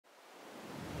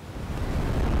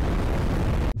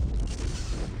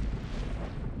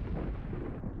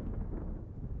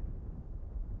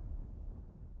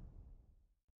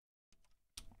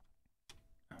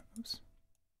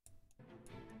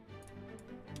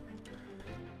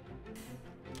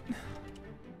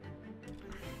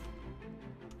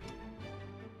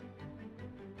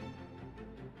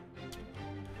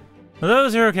For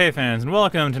those who are okay fans, and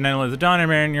welcome to Nightly the Dawn.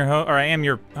 I am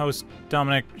your host,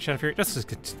 Dominic Shadowfury. Just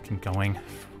keep going.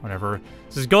 Whatever.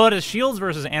 This is Godde as Shields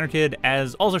versus Anarchid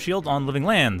as also Shields on Living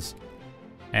Lands.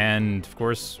 And, of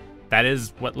course, that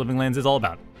is what Living Lands is all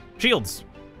about. Shields.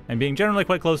 And being generally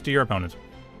quite close to your opponent.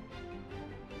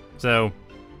 So,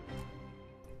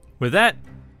 with that,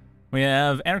 we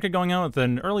have Anarchid going out with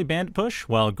an early bandit push,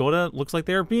 while Godde looks like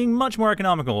they're being much more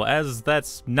economical, as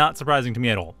that's not surprising to me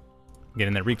at all.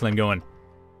 Getting that reclaim going.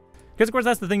 Because, of course,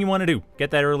 that's the thing you want to do.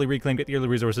 Get that early reclaim, get the early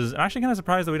resources. I'm actually kind of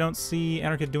surprised that we don't see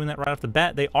Anarchid doing that right off the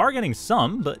bat. They are getting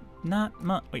some, but not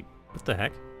much. Wait, what the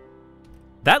heck?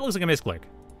 That looks like a misclick.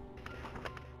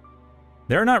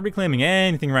 They're not reclaiming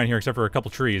anything around here except for a couple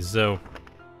trees, so...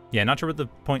 yeah, not sure what the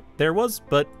point there was,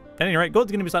 but at any rate,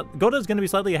 Godde's going to be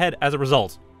slightly ahead as a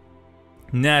result.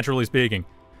 Naturally speaking.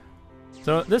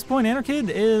 So at this point, Anarchid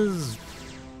is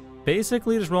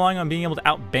basically just relying on being able to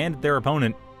out-bandit their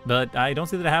opponent, but I don't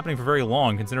see that happening for very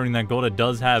long, considering that Godde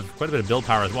does have quite a bit of build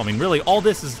power as well. I mean, really, all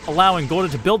this is allowing Godde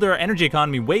to build their energy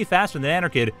economy way faster than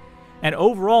Anarchid, and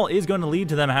overall is going to lead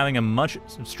to them having a much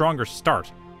stronger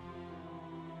start.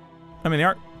 I mean, they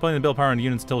aren't putting the build power on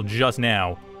units until just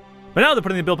now, but now they're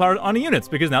putting the build power on the units,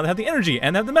 because now they have the energy,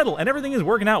 and they have the metal, and everything is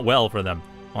working out well for them.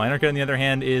 While Anarchid, on the other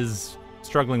hand, is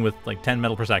struggling with, like, 10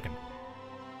 metal per second.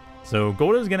 So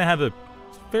Godde is going to have a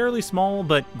fairly small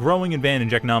but growing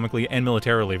advantage economically and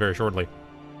militarily very shortly.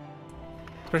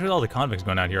 Especially with all the convicts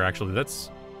going out here, actually.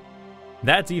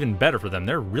 That's even better for them.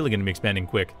 They're really going to be expanding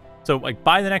quick. So, like,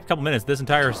 by the next couple minutes, this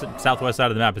entire southwest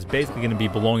side of the map is basically going to be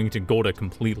belonging to Godde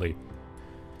completely.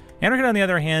 Anarchid, on the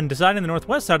other hand, deciding the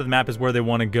northwest side of the map is where they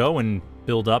want to go and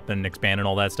build up and expand and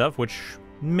all that stuff, which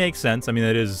makes sense. I mean,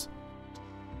 that is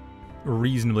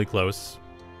reasonably close.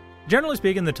 Generally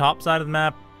speaking, the top side of the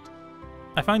map,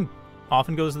 I find,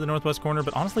 often goes to the northwest corner,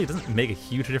 but honestly, it doesn't make a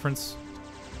huge difference.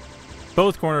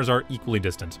 Both corners are equally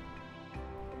distant.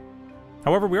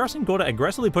 However, we are seeing Godde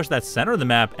aggressively push that center of the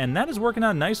map, and that is working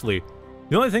out nicely.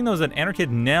 The only thing, though, is that Anarchid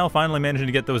now finally managing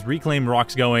to get those reclaim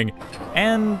rocks going,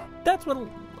 and that's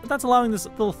allowing this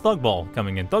little Thug Ball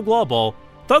coming in. Thug Law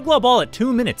Ball at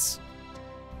 2 minutes.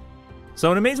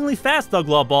 So an amazingly fast Thug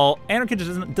Law Ball.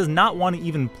 Anarchid does not want to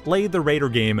even play the Raider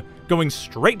game, going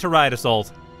straight to Riot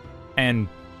Assault, and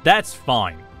that's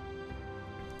fine.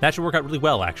 That should work out really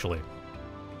well, actually.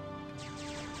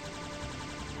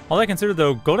 All that considered,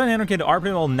 though, Godde and Anarchid are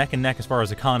pretty well neck and neck as far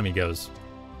as economy goes.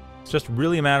 It's just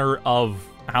really a matter of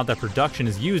how that production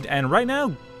is used, and right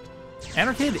now,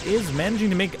 Anarchid is managing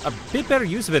to make a bit better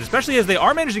use of it, especially as they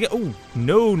are managing to get... oh,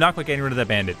 no, not quite getting rid of that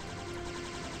bandit.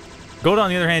 Godde, on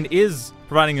the other hand, is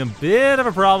providing a bit of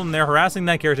a problem. They're harassing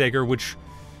that caretaker, which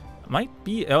might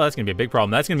be... oh, that's going to be a big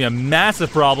problem. That's going to be a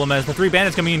massive problem, as the 3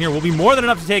 bandits coming in here will be more than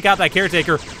enough to take out that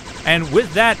caretaker. And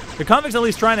with that, the convicts at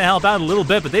least trying to help out a little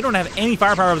bit, but they don't have any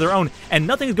firepower of their own, and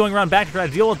nothing is going around back to try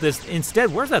to deal with this.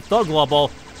 Instead, where's that Thug Law Ball?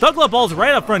 Thug Law Ball's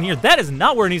right up front here. That is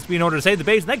not where it needs to be in order to save the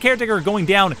base. And that caretaker going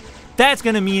down, that's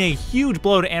going to mean a huge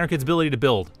blow to Anarchid's ability to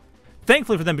build.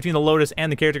 Thankfully for them, between the Lotus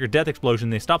and the caretaker death explosion,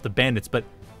 they stopped the bandits, but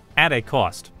at a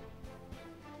cost.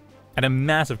 At a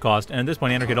massive cost, and at this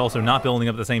point, Anarchid also not building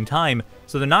up at the same time,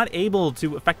 so they're not able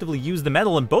to effectively use the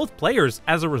metal, and both players,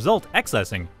 as a result,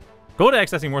 accessing. Godde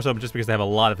accessing more so just because they have a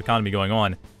lot of economy going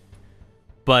on,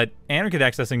 but Anarchid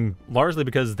accessing largely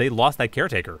because they lost that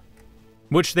caretaker,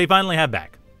 which they finally have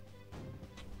back.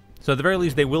 So at the very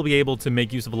least, they will be able to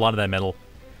make use of a lot of that metal,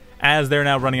 as they're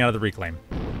now running out of the reclaim.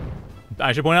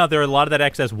 I should point out there a lot of that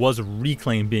excess was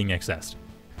reclaim being accessed,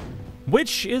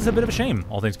 which is a bit of a shame,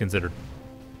 all things considered.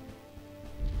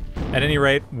 At any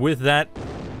rate, with that,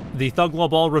 the Thug Law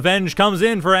Ball revenge comes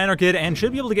in for Anarchid and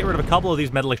should be able to get rid of a couple of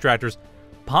these metal extractors,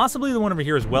 possibly the one over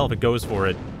here as well if it goes for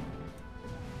it.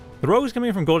 The rogues coming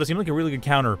in from Godde seem like a really good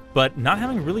counter, but not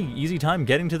having a really easy time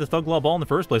getting to the Thug Law Ball in the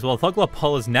first place. Well, the Thug Law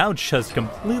Ball is now just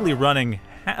completely running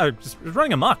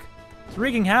amok. It's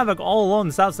wreaking havoc all along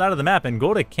the south side of the map, and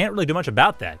Godde can't really do much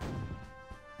about that.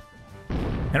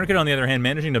 Anarchid, on the other hand,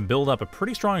 managing to build up a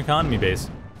pretty strong economy base,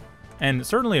 and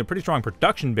certainly a pretty strong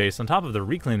production base on top of the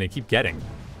reclaim they keep getting.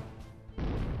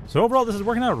 So overall, this is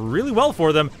working out really well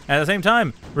for them, and at the same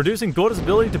time, reducing Godde's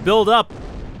ability to build up.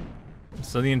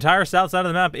 So the entire south side of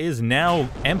the map is now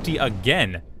empty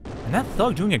again. And that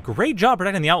Thug doing a great job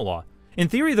protecting the Outlaw. In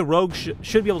theory, the Rogue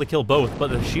should be able to kill both, but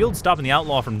the shield stopping the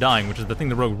Outlaw from dying, which is the thing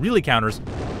the Rogue really counters.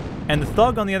 And the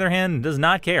Thug, on the other hand, does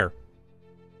not care.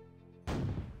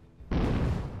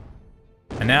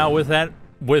 And now with that,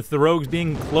 with the Rogues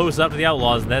being close up to the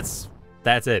Outlaws, that's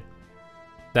it.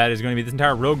 That is going to be this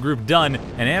entire Rogue group done,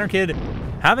 and Anarchid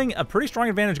having a pretty strong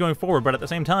advantage going forward, but at the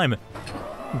same time,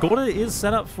 Godde is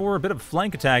set up for a bit of a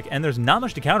flank attack, and there's not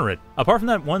much to counter it. Apart from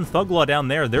that one Thug Law down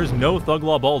there, there's no Thug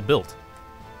Law ball built.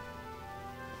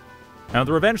 Now,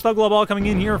 the Revenge Thug Law ball coming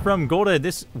in here from Godde,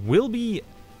 this will be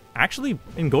actually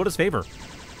in Godde's favor.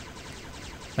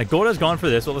 Like, Godde's gone for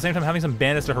this, while at the same time having some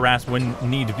bandits to harass when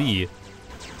need be.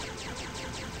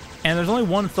 And there's only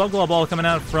one Thug Law ball coming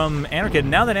out from Anarchid.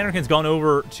 Now that Anarchid's gone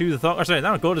over to the Thug... Or sorry,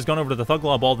 now that Godde's gone over to the Thug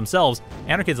Law ball themselves,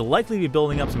 Anarchid's likely to be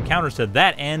building up some counters to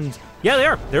that, and... yeah, they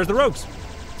are! There's the Rogues!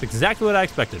 It's exactly what I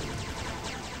expected.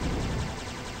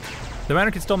 The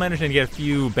Anarchid's still managing to get a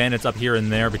few bandits up here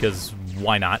and there, because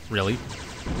why not, really?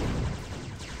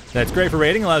 That's great for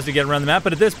raiding, allows you to get around the map,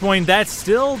 but at this point, that's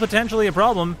still potentially a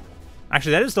problem.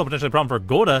 Actually, that is still potentially a problem for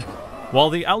Godde. While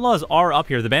the Outlaws are up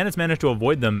here, the bandits managed to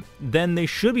avoid them, then they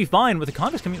should be fine with the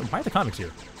convicts coming in. Why are the convicts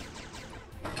here?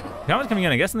 The convicts coming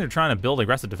in, I guess they're trying to build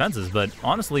aggressive defenses, but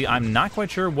honestly, I'm not quite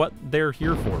sure what they're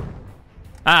here for.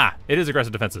 Ah, it is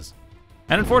aggressive defenses.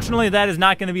 And unfortunately, that is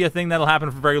not going to be a thing that'll happen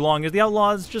for very long, as the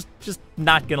Outlaws just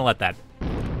not going to let that.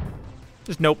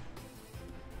 Just nope.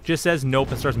 Just says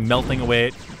nope and starts melting away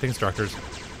at the constructors.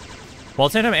 While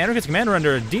at the same time, Anarchid's commander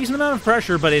under a decent amount of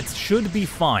pressure, but it should be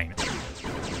fine.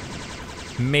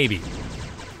 Maybe.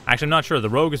 Actually, I'm not sure. The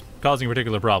Rogue is causing a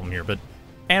particular problem here, but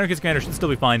Anarchid's commander should still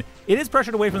be fine. It is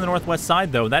pressured away from the northwest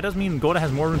side, though. That does mean Godde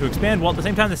has more room to expand, while at the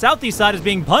same time, the southeast side is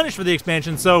being punished for the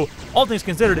expansion, so all things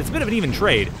considered, it's a bit of an even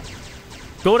trade.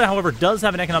 Godde, however, does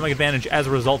have an economic advantage as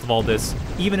a result of all this,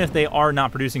 even if they are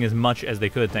not producing as much as they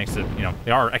could, thanks to, you know,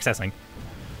 they are accessing.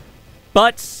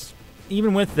 But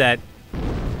even with that,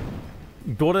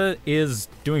 Godde is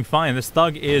doing fine. This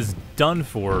Thug is done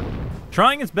for.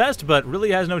 Trying its best, but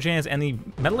really has no chance, and the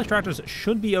metal extractors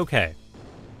should be okay.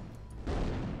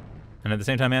 And at the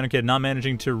same time, Anarchid not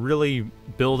managing to really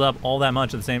build up all that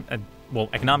much at the same... well,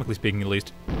 economically speaking, at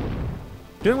least.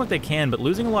 Doing what they can, but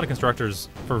losing a lot of constructors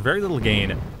for very little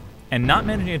gain, and not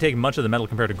managing to take much of the metal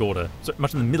compared to Godde. So,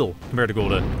 much of the middle compared to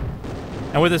Godde.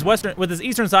 And with this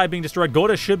eastern side being destroyed,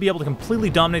 Godde should be able to completely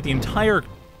dominate the entire...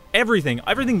 Everything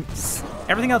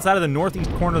outside of the northeast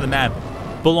corner of the map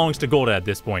belongs to Godde at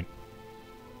this point.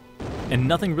 And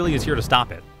nothing really is here to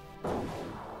stop it.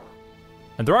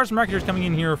 And there are some marketers coming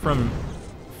in here from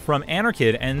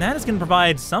Anarchid, and that is going to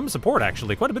provide some support,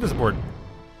 actually. Quite a bit of support.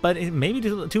 But it may be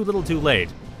too little too late.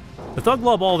 The Thug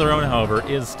Law ball of their own, however,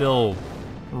 is still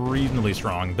reasonably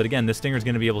strong. But again, this Stinger is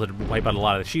going to be able to wipe out a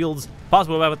lot of the shields.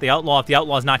 Possibly wipe out the Outlaw if the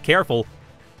Outlaw is not careful.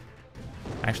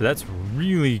 Actually,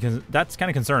 that's kind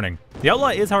of concerning. The Outlaw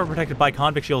is, however, protected by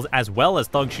convict shields as well as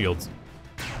Thug shields.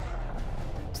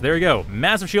 So there you go.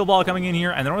 Massive shield ball coming in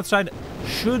here, and the north side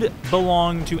should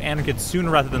belong to Anarchid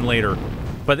sooner rather than later.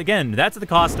 But again, that's at the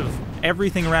cost of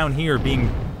everything around here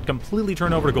being completely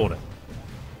turned over to Godde.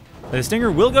 The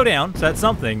Stinger will go down, so that's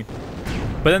something.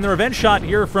 But then the revenge shot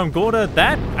here from Godde,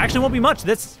 that actually won't be much.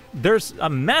 There's a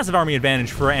massive army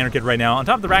advantage for Anarchid right now, on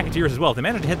top of the Racketeers as well. If they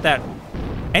manage to hit that,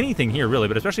 anything here really,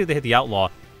 but especially if they hit the Outlaw,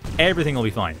 everything will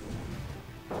be fine.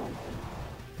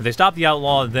 If they stop the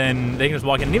Outlaw, then they can just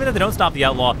walk in. And even if they don't stop the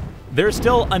Outlaw, there's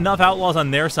still enough Outlaws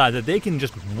on their side that they can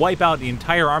just wipe out the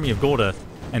entire army of Godde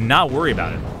and not worry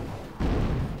about it.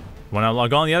 One Outlaw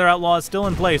gone, the other Outlaw is still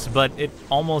in place, but it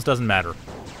almost doesn't matter.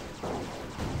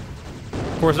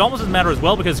 Of course, it almost doesn't matter as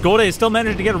well because Godde is still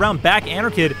managing to get around back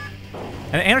Anarchid.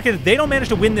 And Anarchid, if they don't manage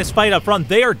to win this fight up front,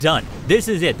 they are done. This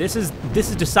is it. This is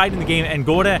deciding the game, and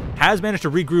Godde has managed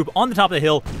to regroup on the top of the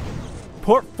hill,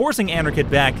 forcing Anarchid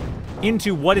back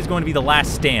into what is going to be the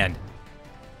last stand.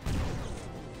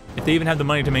 If they even have the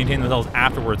money to maintain themselves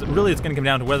afterwards, really it's going to come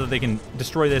down to whether they can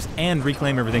destroy this and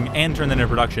reclaim everything and turn that into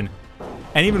production.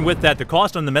 And even with that, the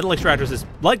cost on the metal extractors is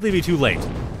likely to be too late.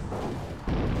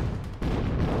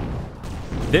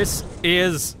 This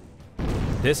is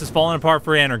falling apart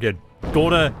for Anarchid.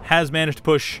 Godde has managed to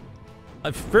push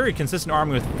a very consistent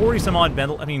army with 40-some-odd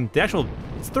metal. I mean,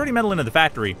 it's 30 metal into the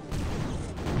factory.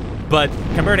 But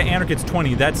compared to Anarchid's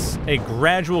 20, that's a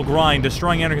gradual grind,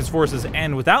 destroying Anarchid's forces,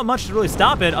 and without much to really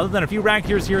stop it, other than a few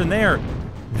Racketeers here and there,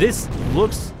 this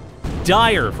looks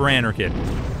dire for Anarchid.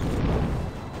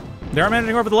 They are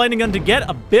managing over the lightning gun to get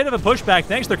a bit of a pushback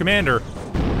thanks to their commander.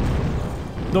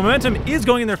 The momentum is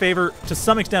going in their favor to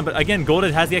some extent, but again,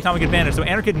 Godde has the economic advantage, so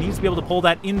Anarchid needs to be able to pull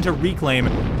that into reclaim.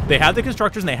 They have the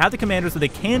constructors and they have the commanders, so they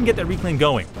can get that reclaim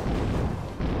going.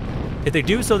 If they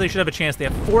do so, they should have a chance. They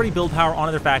have 40 build power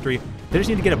onto their factory. They just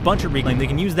need to get a bunch of reclaim. They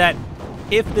can use that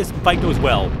if this fight goes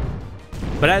well.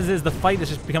 But as is, the fight is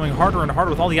just becoming harder and harder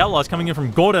with all the Outlaws coming in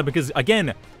from Godde, because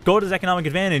again, Godde's economic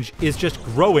advantage is just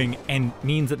growing and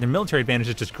means that their military advantage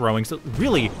is just growing. So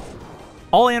really,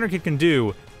 all Anarchid can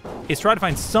do is try to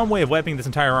find some way of wiping this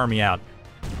entire army out.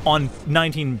 on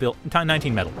 19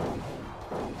 metal.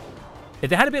 If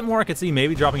they had a bit more, I could see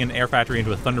maybe dropping an air factory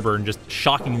into a Thunderbird and just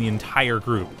shocking the entire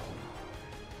group.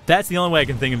 That's the only way I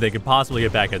can think of they could possibly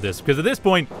get back at this, because at this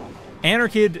point,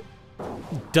 Anarchid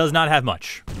does not have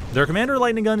much. Their commander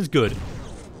lightning gun is good.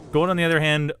 Godde, on the other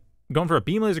hand, going for a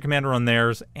beam laser commander on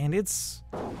theirs, and it's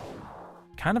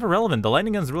kind of irrelevant. The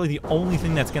lightning gun is really the only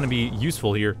thing that's going to be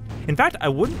useful here. In fact, I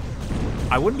wouldn't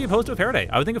be opposed to a Faraday.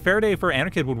 I would think a Faraday for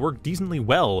Anarchid would work decently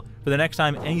well for the next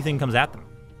time anything comes at them.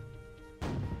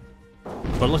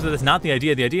 But it looks like that's not the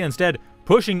idea. The idea instead,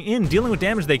 pushing in, dealing with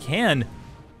damage they can,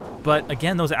 but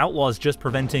again, those outlaws just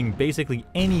preventing basically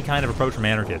any kind of approach from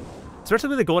Anarchid. Especially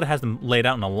with the Godde has them laid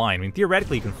out in a line. I mean,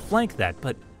 theoretically you can flank that,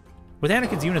 but with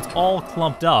Anarchid's units all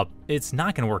clumped up, it's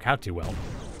not going to work out too well.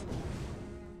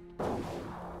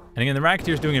 And again, the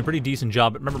Racketeer's doing a pretty decent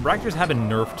job, but remember, Racketeers have been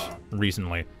nerfed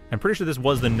recently. I'm pretty sure this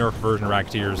was the nerfed version of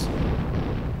Racketeers.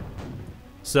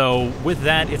 So, with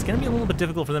that, it's going to be a little bit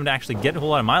difficult for them to actually get a whole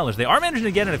lot of mileage. They are managing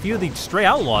to get in a few of the stray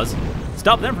outlaws,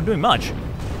 stop them from doing much.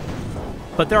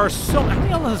 But there are so... How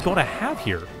many outlaws does Godde have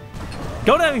here?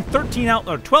 Godde having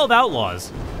 12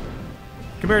 outlaws,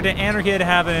 compared to Anarchid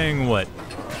having, what,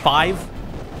 5?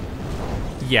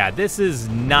 Yeah, this is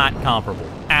not comparable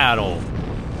at all.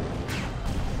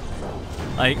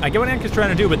 I get what Anarchid's trying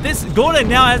to do, but this Godde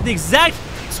now has the exact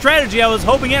strategy I was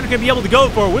hoping Anarchid would be able to go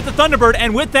for with the Thunderbird,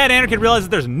 and with that, Anarchid realizes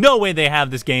there's no way they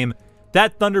have this game.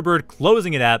 That Thunderbird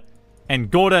closing it out, and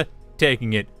Godde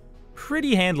taking it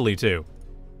pretty handily, too.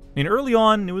 I mean, early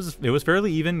on, it was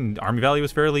fairly even. Army value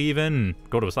was fairly even.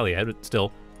 Godde was slightly ahead, but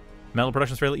still. Metal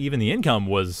production was fairly even. The income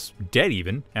was dead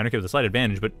even. Anarchid with a slight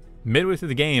advantage, but midway through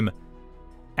the game,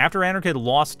 after Anarchid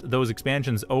lost those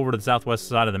expansions over to the southwest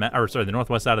side of the map, or sorry, the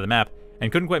northwest side of the map,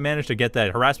 and couldn't quite manage to get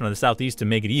that harassment on the southeast to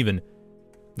make it even,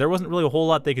 there wasn't really a whole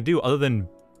lot they could do other than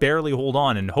barely hold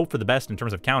on and hope for the best in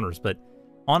terms of counters. But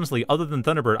honestly, other than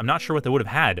Thunderbird, I'm not sure what they would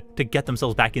have had to get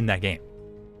themselves back in that game.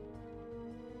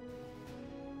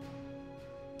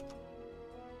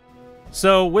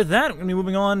 So with that, we're going to be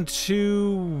moving on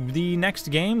to the next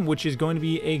game, which is going to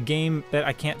be a game that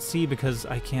I can't see because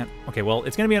I can't... Okay, well,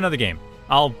 it's going to be another game.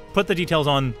 I'll put the details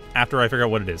on after I figure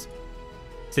out what it is.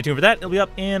 Stay tuned for that. It'll be up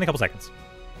in a couple seconds.